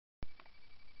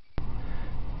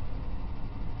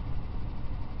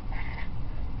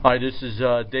Hi, this is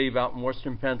Dave out in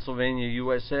Western Pennsylvania,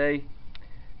 USA.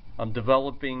 I'm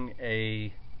developing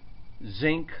a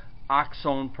zinc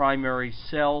oxone primary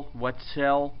cell, wet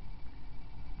cell,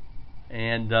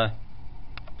 and the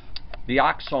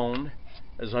oxone,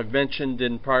 as I've mentioned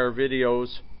in prior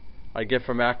videos, I get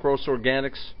from Acros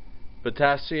Organics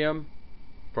potassium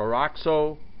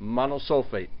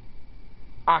peroxomonosulfate.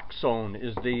 Oxone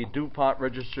is the DuPont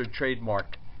registered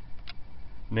trademark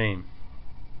name.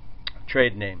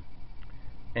 Trade name,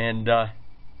 and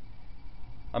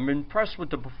I'm impressed with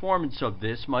the performance of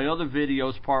this. My other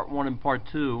videos, part 1 and part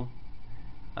 2,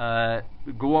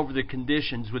 go over the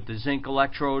conditions with the zinc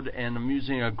electrode, and I'm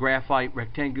using a graphite,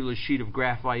 rectangular sheet of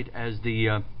graphite as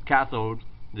the cathode.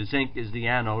 The zinc is the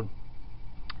anode.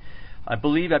 I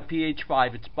believe at pH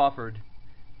 5 it's buffered.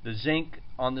 The zinc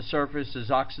on the surface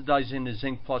is oxidizing the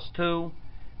zinc +2,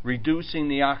 reducing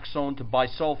the oxone to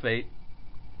bisulfate,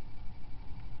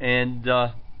 and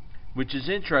which is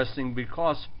interesting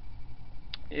because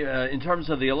in terms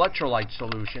of the electrolyte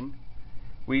solution,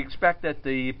 we expect that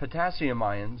the potassium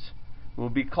ions will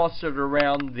be clustered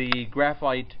around the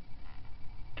graphite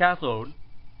cathode,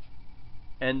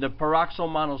 and the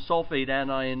peroxomonosulfate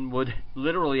anion would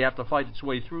literally have to fight its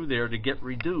way through there to get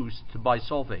reduced to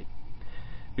bisulfate,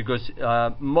 because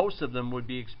most of them would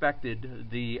be expected,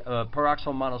 the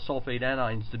peroxomonosulfate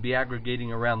anions, to be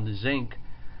aggregating around the zinc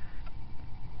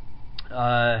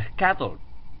cathode.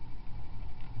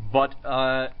 But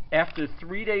after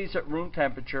 3 days at room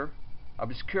temperature, I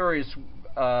was curious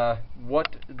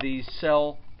what the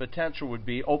cell potential would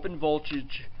be. Open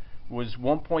voltage was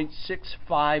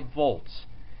 1.65 volts,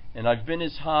 and I've been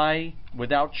as high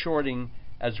without shorting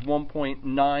as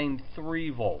 1.93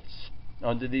 volts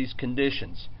under these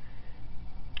conditions.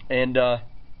 And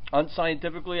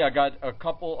unscientifically, I got a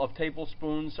couple of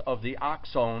tablespoons of the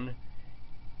oxone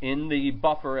in the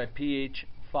buffer at pH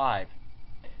 5.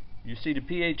 You see, the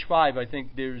pH 5, I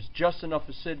think there's just enough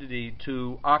acidity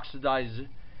to oxidize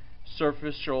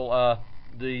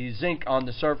the zinc on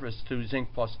the surface to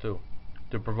zinc +2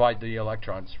 to provide the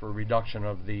electrons for reduction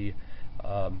of the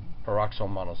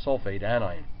peroxomonosulfate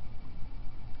anion.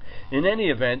 In any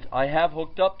event, I have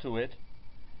hooked up to it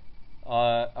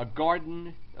a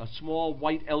small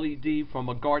white LED from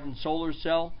a garden solar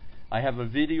cell. I have a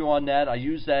video on that. I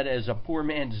use that as a poor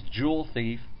man's jewel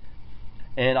thief,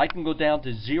 and I can go down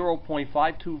to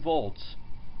 0.52 volts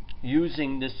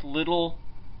using this little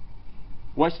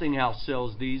Westinghouse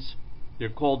cells. They're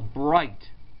called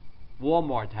Bright.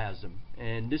 Walmart has them,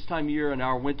 and this time of year in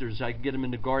our winters I can get them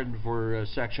in the garden for a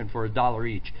section for $1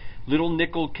 each. Little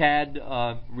nickel cad,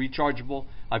 rechargeable.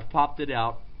 I've popped it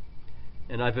out,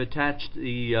 and I've attached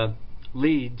the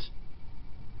leads,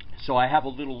 so I have a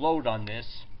little load on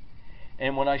this.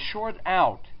 And when I short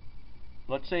out,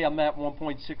 let's say I'm at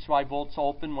 1.65 volts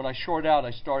open, when I short out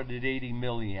I started at 80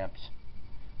 milliamps.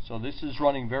 So this is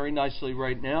running very nicely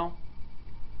right now,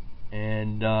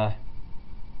 and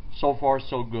so far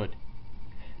so good.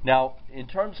 Now, in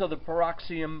terms of the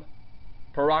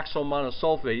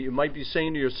peroxomonosulfate, you might be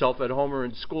saying to yourself at home or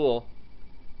in school,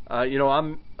 you know,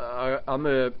 I'm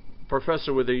a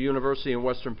professor with a university in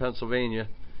Western Pennsylvania,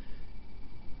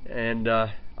 and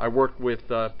I work with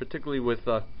particularly with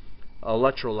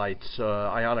electrolytes,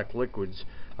 ionic liquids.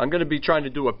 I'm going to be trying to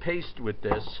do a paste with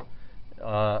this,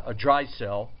 a dry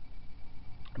cell.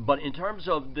 But in terms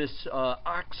of this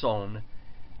oxone,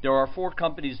 there are 4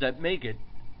 companies that make it,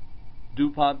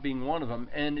 DuPont being one of them,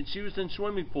 and it's used in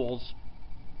swimming pools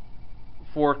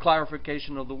for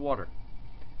clarification of the water.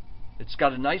 It's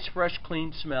got a nice, fresh,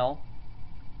 clean smell,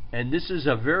 and this is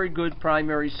a very good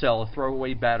primary cell, a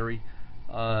throwaway battery,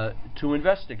 to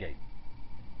investigate.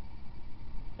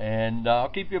 And I'll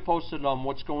keep you posted on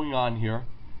what's going on here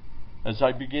as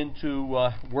I begin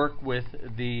to work with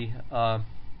the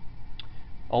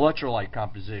electrolyte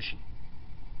composition.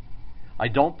 I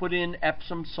don't put in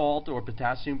Epsom salt or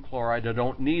potassium chloride. I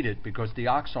don't need it because the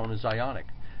oxone is ionic.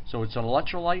 So it's an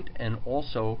electrolyte, and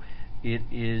also it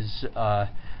is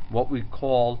what we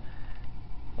call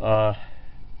an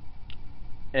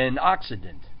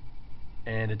oxidant.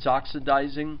 And it's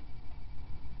oxidizing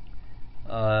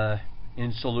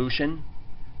in solution.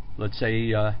 Let's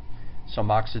say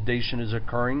some oxidation is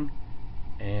occurring,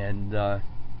 and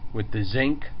with the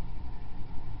zinc,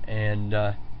 and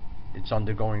it's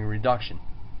undergoing reduction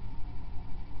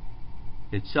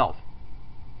itself.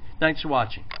 Thanks for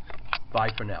watching. Bye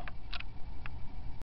for now.